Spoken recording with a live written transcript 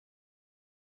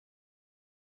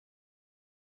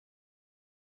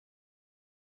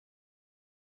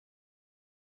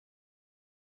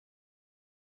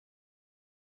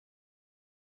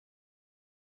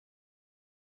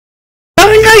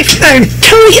I'm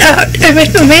totally out. I'm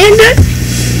with Amanda,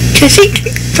 because he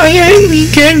can fire me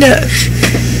good enough.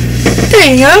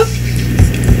 There you go.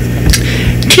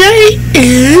 Today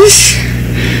is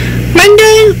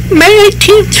Monday, May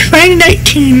 18th,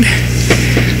 2019.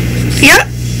 Yep.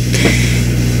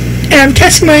 And I'm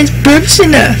testing my boobs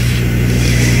enough.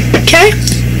 Okay?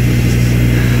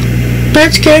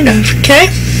 Boobs good enough, okay?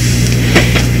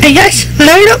 And yes,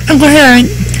 later I'm going to learn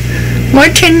more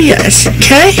 10 years,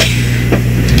 okay?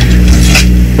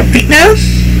 Right now,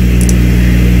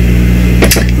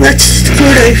 let's go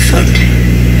to iPhone.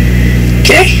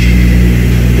 Okay?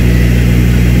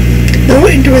 No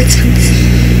interactions.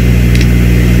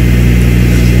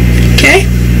 Okay?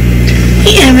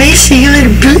 And I see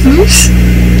little boobs.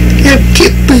 Little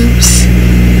cute boobs.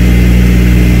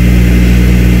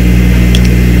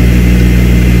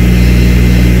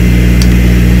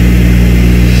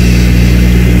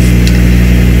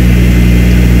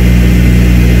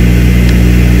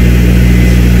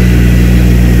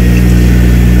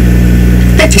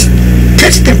 I just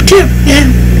touched them too, yeah.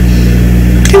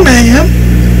 Come on, yeah.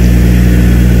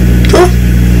 Cool.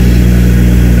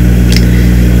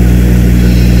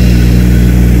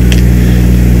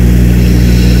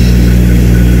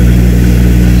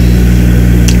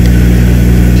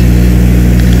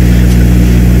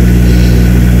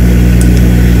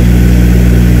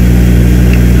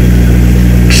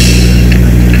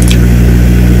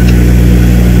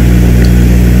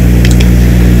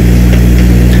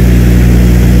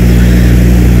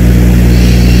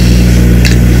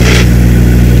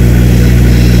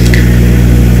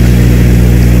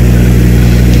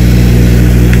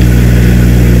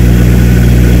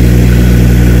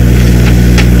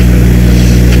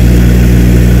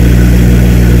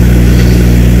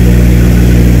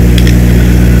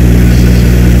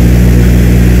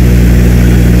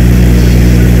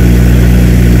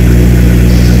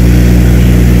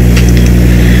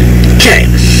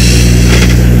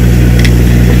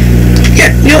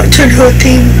 The whole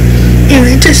thing,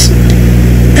 just a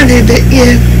little bit,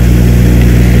 yeah.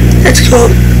 That's cool.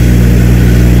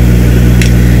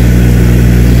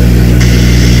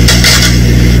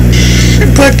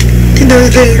 But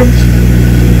later.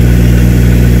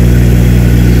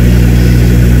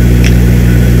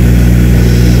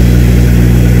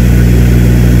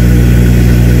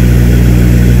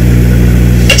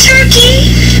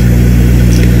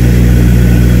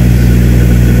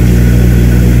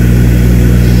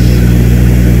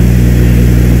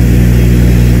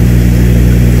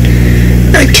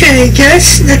 Okay, I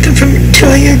guess nothing from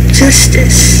Victoria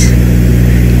Justice.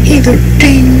 Either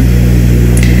thing.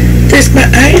 There's my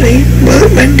Eileen. Well,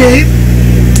 Monday.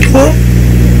 Cool.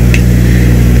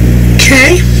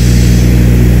 Okay.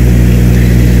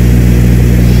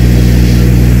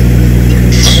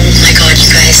 Oh my god, you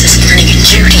guys, this morning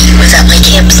Judy was at my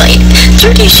campsite.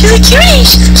 Judy, she's a cutie.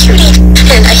 She's a cutie.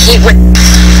 And I hate when...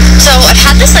 So I've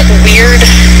had this like weird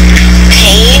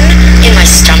pain in my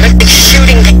stomach, like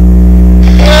shooting pain.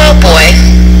 Oh boy,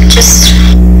 just...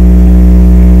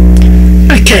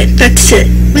 Okay, that's it.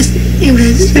 It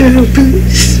was 0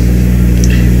 boots.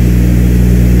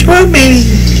 Or maybe...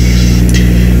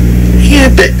 Yeah,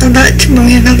 but I'm not tomorrow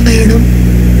and I'll later.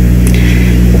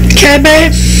 Okay,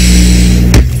 babe?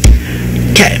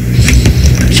 Okay.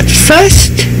 So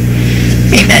first...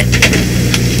 Wait a minute.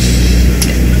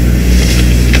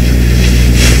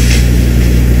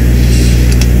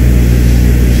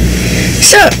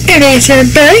 So, anyways,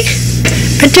 everybody,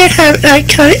 I did have an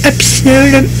iconic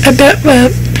episode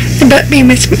about me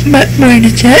with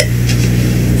Bernadette.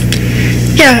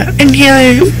 Yeah, and here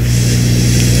I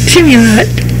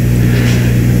simulate.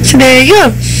 So there you go.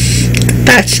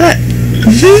 That's it.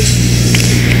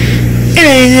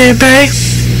 Anyways, everybody,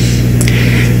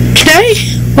 today,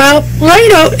 well,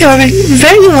 later, it will be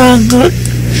very long look.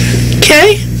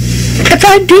 Okay? If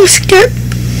I do skip,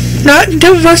 not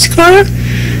do voice corner,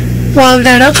 well,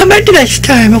 then I'll come back to next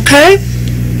time, okay?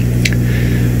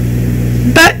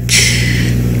 But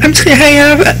I'm just gonna hang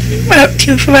out to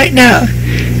you for right now.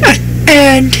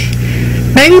 And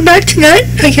maybe by tonight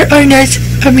I can organize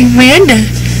Miranda.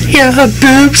 Her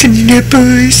boobs and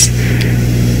nipples.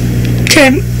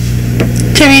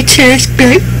 Timmy chest,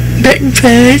 button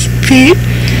furs, feet,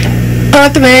 all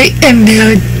the way and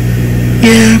down.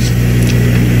 Yeah.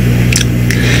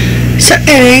 So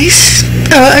anyways,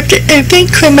 I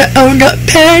think clear my own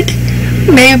notepad,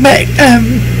 maybe my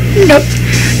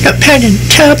notepad and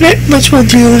tablet, which we'll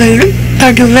do later.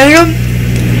 I'll do later,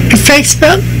 and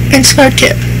Facebook and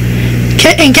SmartTip.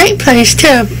 And gameplays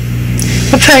too.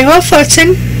 We'll play Wolf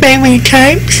Watson many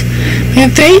times,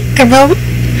 and 3 and roll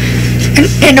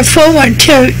and the 4 one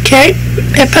too. Okay,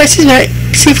 and Price is Right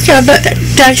See if we got that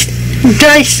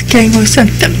dice game or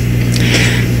something.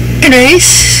 Anyways,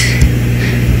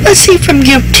 let's see from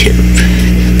YouTube.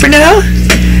 For now,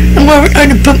 I'm going on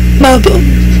the mobile.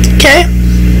 Okay?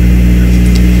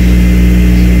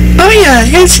 Oh yeah,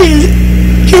 here's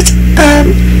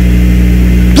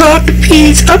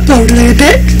Blockpeed's upload a little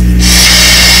bit.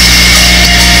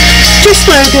 Just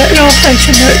load it, it'll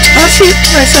function it. I'll see it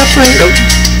myself later.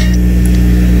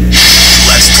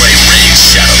 Let's play Raid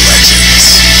Shadow Legends.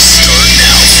 Start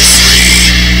now for free.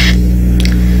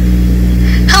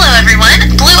 Hello everyone,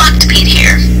 Blue Octopede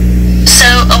here. So,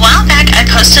 a while back I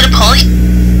posted a poll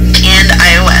and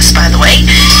iOS, by the way.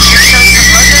 Here shows some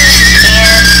logos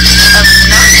and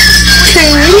obnoxious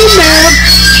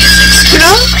You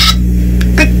know,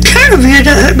 I kind of heard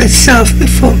that myself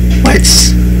before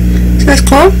once. So that's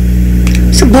cool.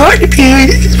 So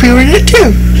Blockpeed is viewing it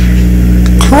too.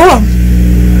 Cool.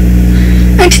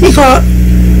 Actually got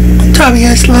on top of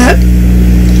his lap.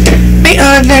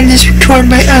 Then just record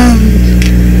my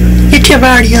YouTube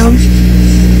audio.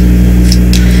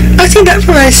 I'll see that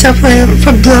for myself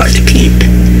from Blockpeed.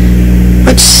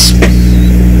 Which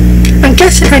I'm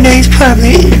guessing her name's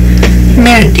probably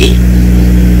Mandy.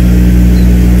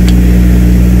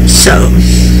 So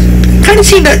kind of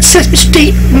see that Sesame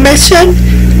Street mission.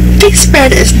 Big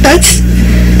Spanish. That's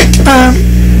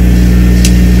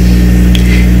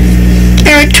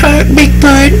Eric Clark, Big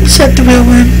Bird said the real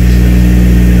one.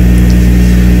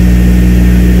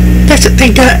 That's what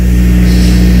they got.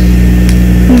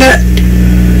 Not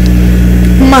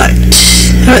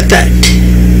much about that.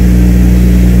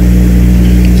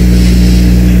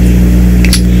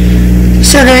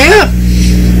 So there you go.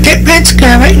 Get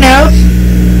Instagram right now.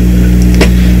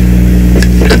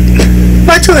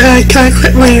 What's what I can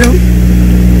quit later.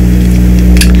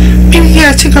 Maybe you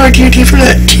have to go on duty for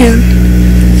that too.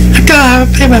 I don't know how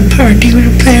to play my party with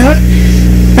a player.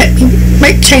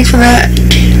 Might change for that.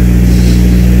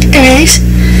 Anyways,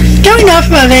 going off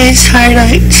my latest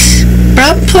highlights. But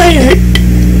I'll play it.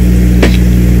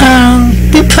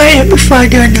 We played it before I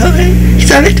do another.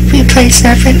 So I like to replay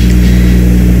 7.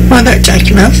 Well, that's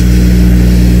jacking up.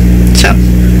 So.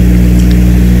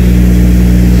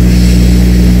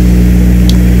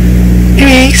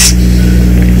 Anyways.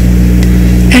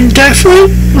 And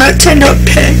definitely, let's end up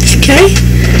pigs, okay?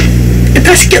 If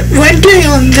I skip one day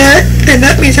on that, then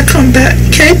that means I come back,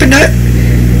 okay? But not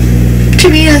to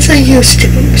me as I used to.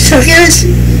 So here's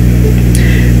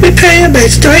we play a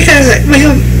bit. Do I have that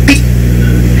real beat?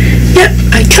 Yep,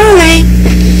 I'm coming.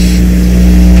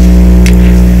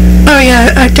 Oh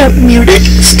yeah, I don't mute it.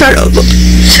 Start over.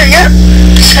 So yep,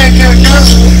 so you know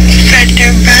that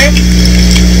they're back.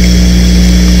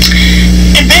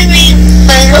 And maybe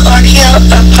later on here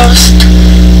I'll post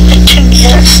the 10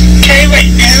 years. Okay, right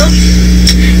now.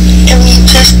 And we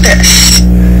just this.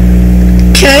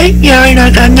 Okay, yeah, I know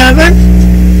that number.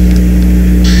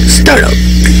 Start up.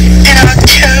 And I'll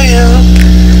tell you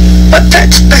what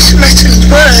that special message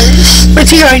was.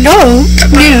 But you already know,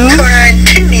 you. For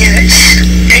 10 years.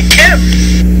 Right there.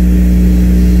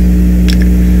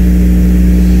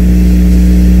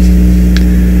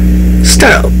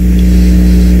 Start up.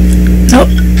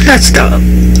 Nope, that's start up.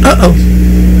 Uh-oh.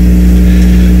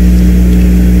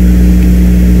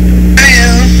 I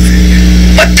know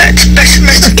what that special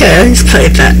message. Okay, let's play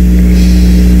that.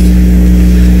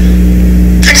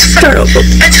 I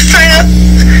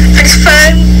just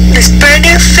find this brand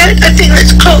new fit. I think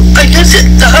it's called, I use it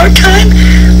the whole time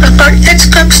with our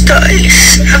Instagram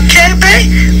stories. Okay,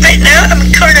 right now I'm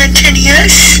recording on 10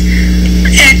 years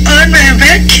and on my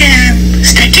webcam.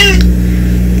 Stay tuned.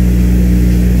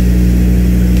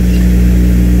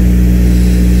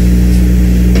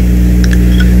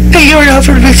 Hey, you're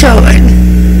over to be showing.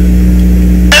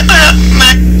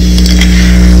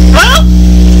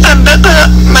 I'm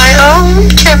my own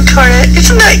camcorder.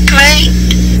 Isn't that great?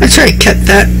 That's right, kept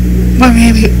that. Well,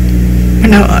 maybe we're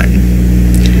not on.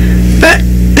 But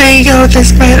there you go.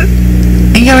 That's my.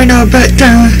 You gotta know about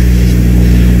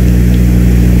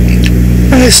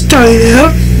the story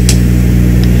there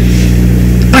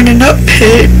on a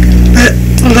notepad, but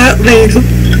a lot later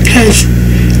because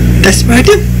that's what I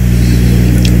do.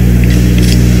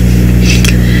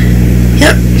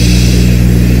 Yep.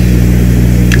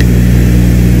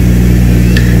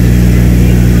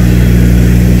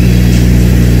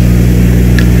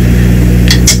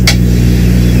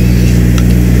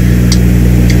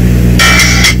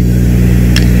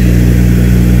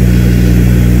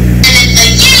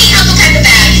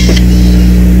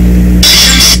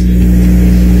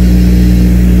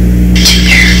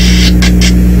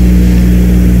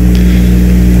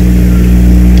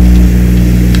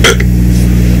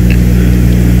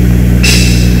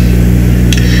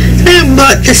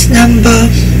 about this number.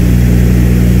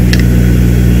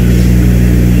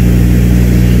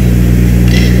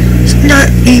 It's not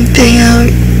anything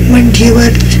I want to deal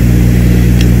with.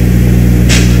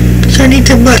 So I need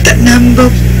to block that number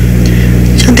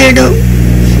so they don't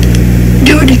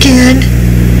do it again.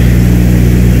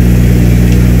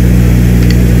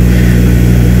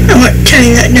 I won't tell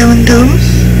you that now and then,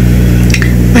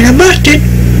 but I blocked it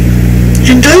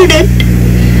and deleted it.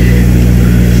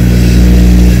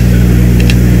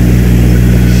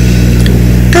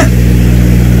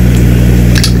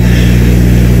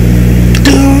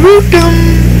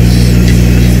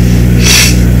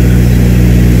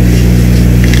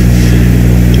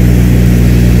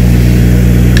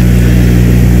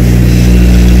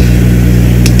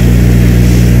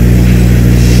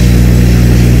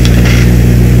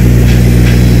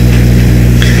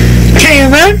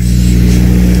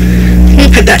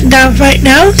 Put that down right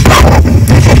now.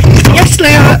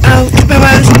 Yesterday I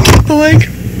was bored.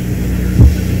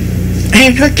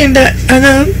 I'm hooking that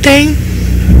other thing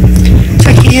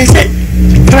so I can use it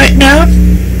right now.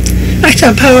 I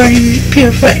still power on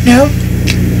computer right now.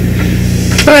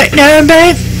 Right now,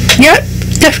 babe. Yep,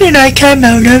 definitely an IK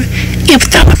modem, even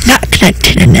though I'm not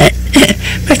connected to it.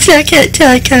 But still I can't tell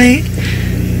IK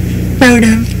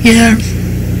modem, yeah.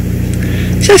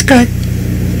 So it's good.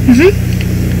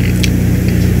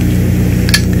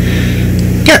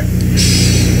 Yep.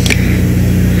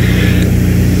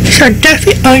 So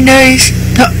definitely on those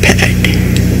notepad.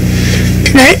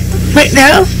 Tonight, right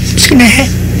now, I'm just gonna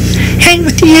hang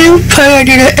with you, probably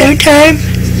do that every time.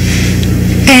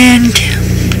 And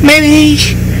maybe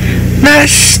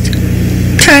last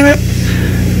time,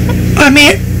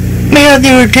 maybe I'll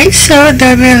do a drink so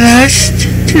that will last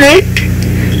tonight.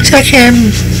 So I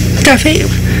can definitely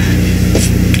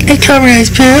cover his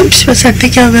boobs, which I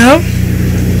think I will.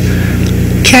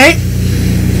 Okay.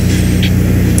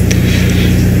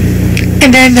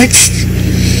 And then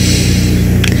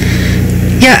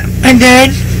and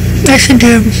then let's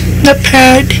do the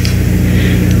pad.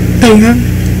 Yeah.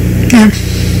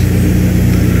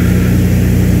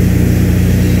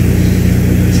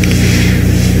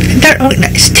 And that look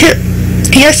nice too.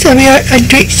 Yes, I'll be a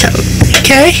drink so,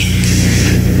 okay?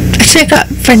 I think up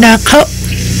for now, coat.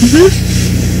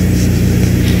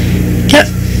 Yep.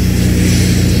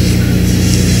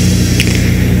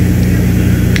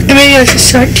 And maybe I should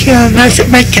start to how's it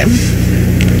make him? I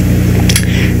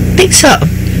think so.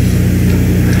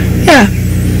 Yeah.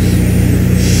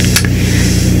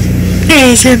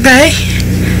 Anyways, everybody.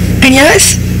 And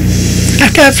yes,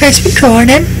 after I finish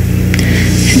recording,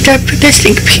 and I put this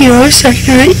in computer so I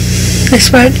can read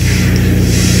this one.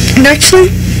 And actually,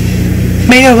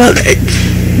 maybe I will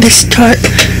this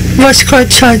voice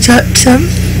card charge up some.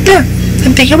 Yeah,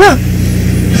 I'm thinking about.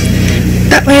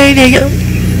 That way, there you go.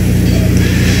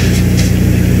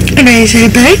 Anyways,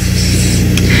 everybody.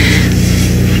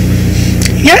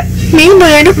 Yeah, me and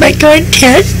Miranda might go in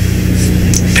tent,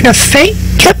 put a fake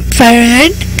campfire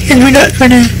in, because we're not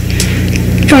gonna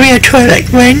be a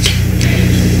toilet wind.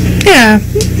 Yeah,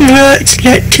 we'll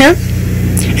explain it too.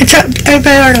 It's up to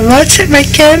everybody on the WhatsApp my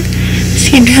cam,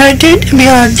 seen hunted, and be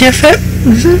all different.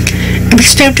 And be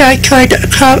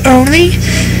streamed.icon.com only.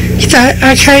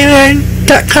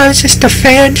 icon.com is just a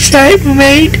fan site we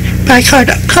made, but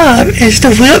icon.com is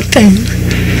the real thing.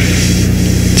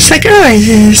 Just like it always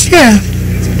is, yeah.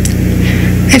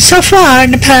 And so far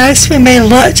in the past, we made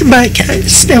lots of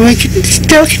podcasts, and we can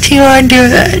still continue on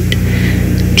doing that.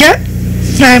 Yep,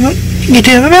 you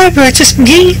do remember, it's just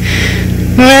me,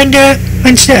 Miranda,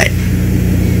 and Seth.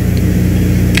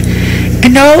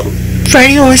 And no,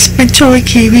 Friday was mental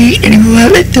TV, and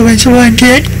whoever the ones who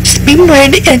wanted, just be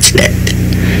Miranda and Seth.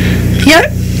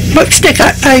 Yep, books that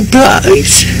got my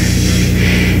blogs.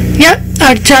 Yep,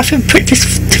 I'll definitely put this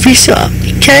to be solved,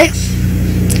 okay?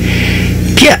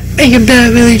 Yeah, and you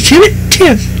better really do it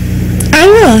too. I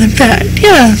will, in fact,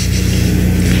 yeah.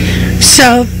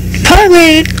 So,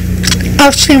 probably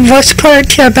I'll stream voice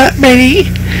part about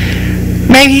maybe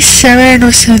 7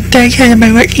 or something, because I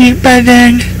might work eat by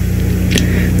then.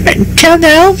 But until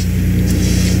now,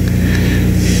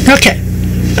 okay.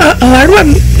 I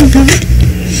don't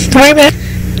wait a minute.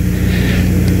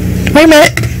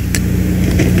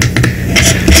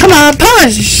 Come on,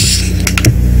 pause.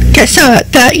 Okay, so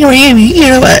that you hear me, you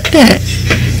know what?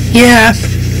 Yeah.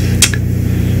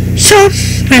 So,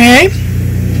 anyway,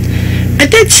 I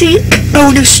did see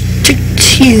Otis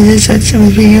tears on some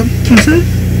of you.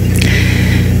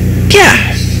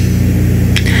 Yeah.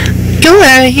 Go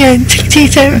out here and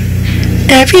tease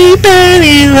everybody.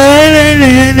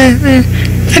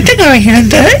 I think I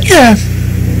heard that, yeah.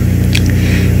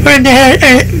 when they had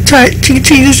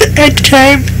TTs at the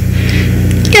time.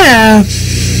 Yeah,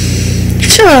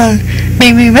 sure,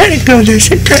 maybe we might go there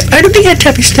sometime. I don't think I'd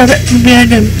have to stop at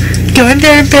random going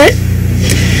there a bit.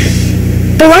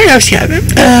 But why else you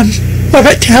haven't? What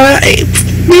about Hawaii?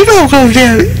 Maybe I'll go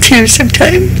there too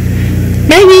sometime.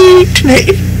 Maybe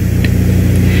tonight.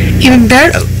 Even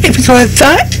better, if we go with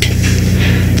that.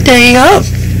 There you go.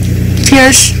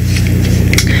 Just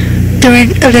doing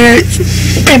other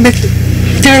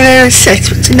sex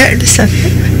with Jeanette or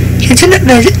something. Yeah, Jeanette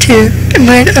knows it too. I'm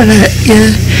right on that,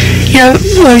 yeah. You know,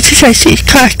 well, she says she's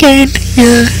cracking,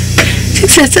 yeah. She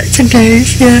says that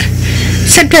sometimes, yeah.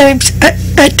 Sometimes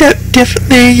I do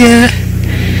differently, yeah.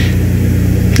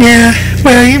 Yeah,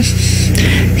 well,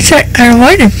 it's like, I don't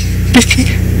want him.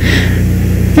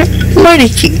 Why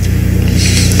did you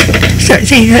start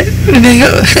saying that when I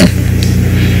go?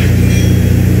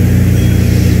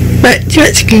 But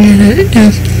that's good, I don't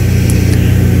know.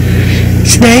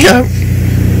 So there you go.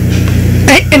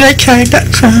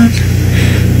 NRTime.com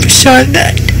for sure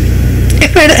that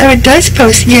if it ever does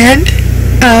post again,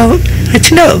 I'll let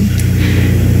you know.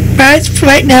 But for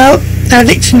right now, I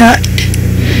think it's not.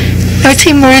 I've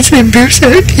seen more than Bruce, so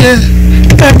yeah.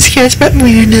 But I'm scared about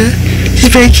Miranda.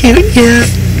 She's very cute, yeah.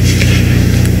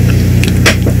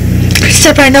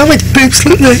 Stuff I know what boobs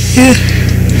look like, yeah.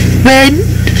 Red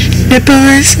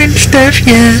nipples and stuff,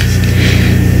 yeah.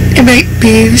 And like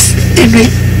boobs and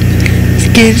like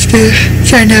skin stuff.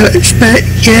 So I know it's not,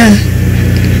 yeah.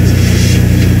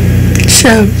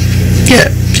 So, yeah.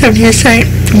 So you're saying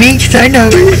for me, because I know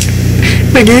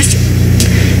what it is.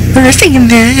 What I'm thinking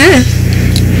there, yeah.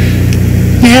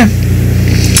 Yeah.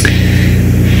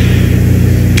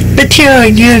 But you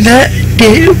already knew that,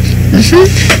 did you?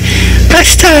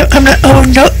 Last time on my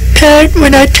own notepad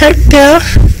when I typed down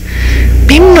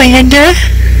Miranda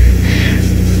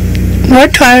one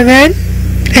driving,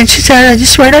 and she said I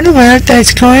just wrote on the word that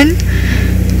it's going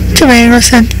to rain or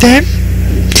something.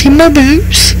 See my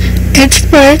boobs. It's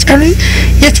words on the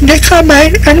yesterday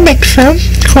combine on the microphone.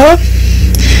 Cool.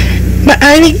 My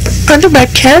eye on the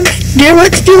webcam. Knew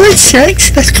what to do with sex.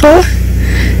 That's cool.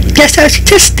 Guess I should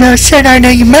just said I know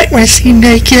you might want to see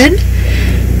naked.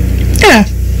 Yeah.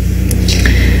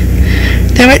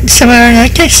 They went somewhere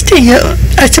like I steal.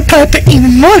 I suppose, but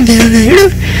even more than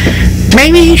later.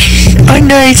 Maybe on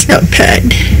Noise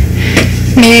Notepad.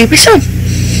 Maybe so.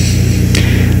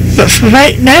 But for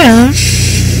right now,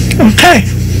 okay.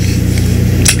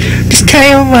 Just tell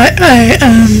you what I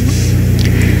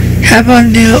have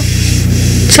on there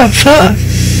so far.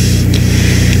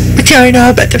 But you already know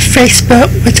about the Facebook,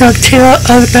 which I'll tell you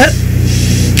all about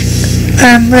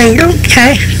later,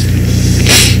 okay?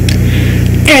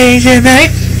 Anyway,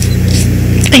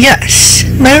 yes,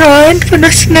 later on for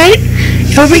this night,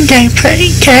 it'll be gameplay,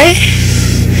 okay?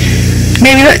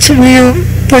 Maybe that's a real,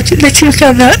 let's look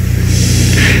at that.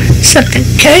 Something,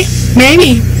 okay?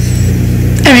 Maybe.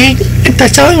 I mean, if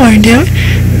that's all I want to do,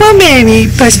 well, maybe,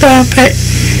 but if I put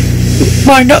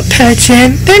more notepads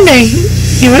in, then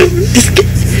just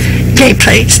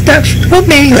gameplay stuff. Well,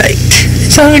 maybe right.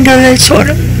 So I'm going to do that sort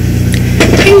of.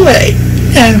 Anyway,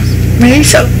 maybe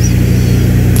so.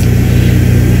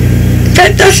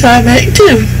 That's all I like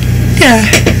too. Yeah,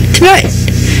 tonight.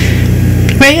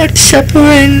 Right after supper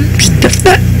and stuff like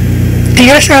that. I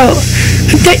guess I'll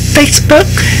update Facebook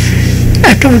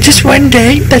after just one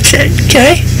day. That's it,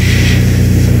 okay?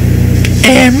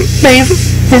 And maybe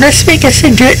the next week I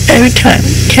should do it every time,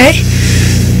 okay?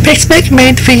 Facebook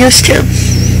made videos too.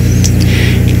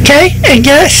 Okay, and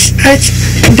yes,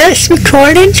 that's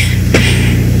recorded.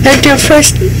 I'll do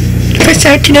first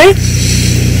time today.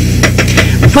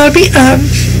 Will be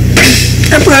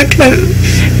upload to my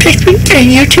Facebook and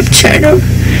YouTube channel.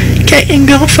 Okay, and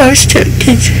Google Photos too,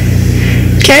 kids.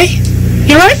 Okay,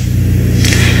 you know what?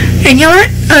 And you know what?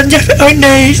 I'm definitely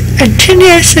organized attended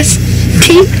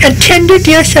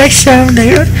yes I sound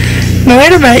later.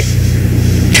 Miranda might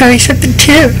tell you something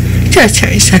too. Just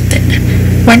tell you something.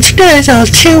 When she does, I'll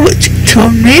tell you what she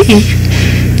told me.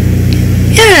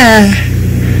 Yeah.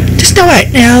 Just know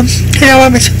right now. I don't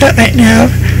want to talk right now.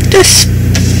 Just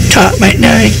talk right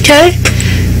now, okay?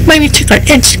 Maybe check on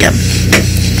Instagram.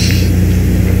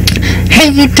 Hey,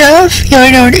 you dove, you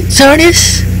already know what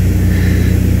Exodus?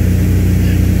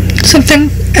 Something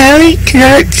early, can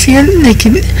I see it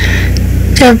naked?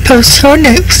 They'll post her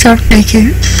self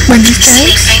naked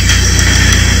Wednesday.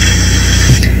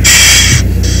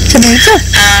 So there you go.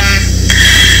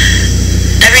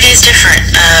 Every day's different.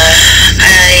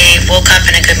 I woke up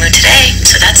in a good mood today,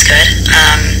 so that's good.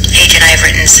 Age and I have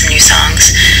written some new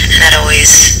songs, and that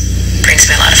always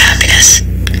brings me a lot of happiness.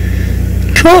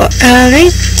 Cool,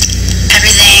 Allie.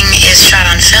 Everything is shot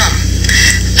on film.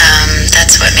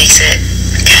 That's what makes it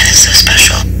kind of so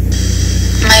special.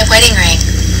 My wedding ring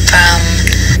from...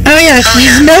 Oh yeah,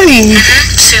 she's married.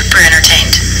 Super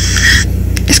entertained.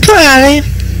 It's cool, Allie.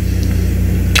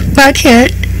 Glad to hear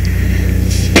it.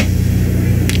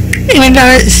 Even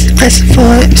though it's present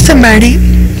for somebody.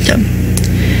 So,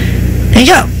 there you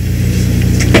go.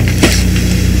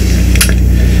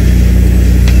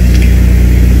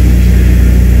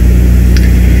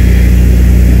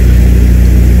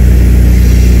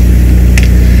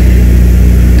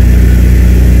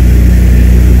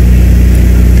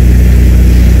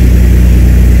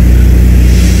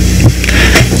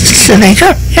 So there you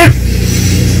go, yeah.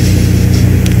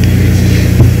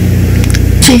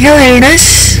 See you later.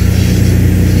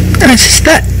 That's just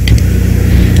that.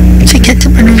 So get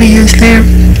some other videos there.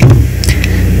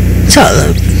 It's all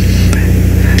love.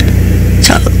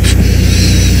 It's all love.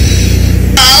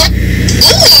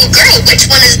 Ooh, girl, which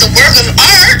one is the work of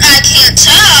art? I can't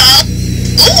tell.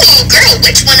 Ooh, girl,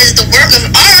 which one is the work of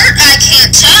art? I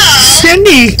can't tell.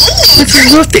 Cindy, what's your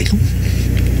little thing?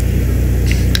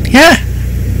 Yeah.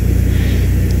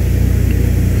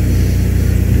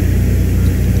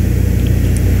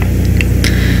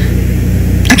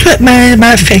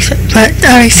 My Facebook, but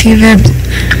I see them.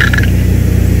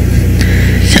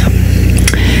 So,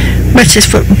 but just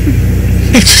for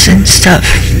pictures and stuff.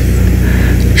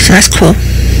 So that's cool.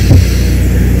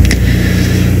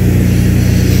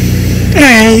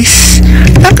 Anyways,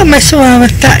 I'm not gonna mess around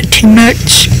with that too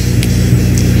much.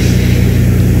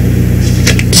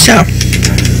 So,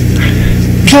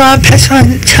 do you want to pass on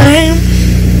the time?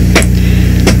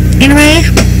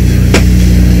 Anyway.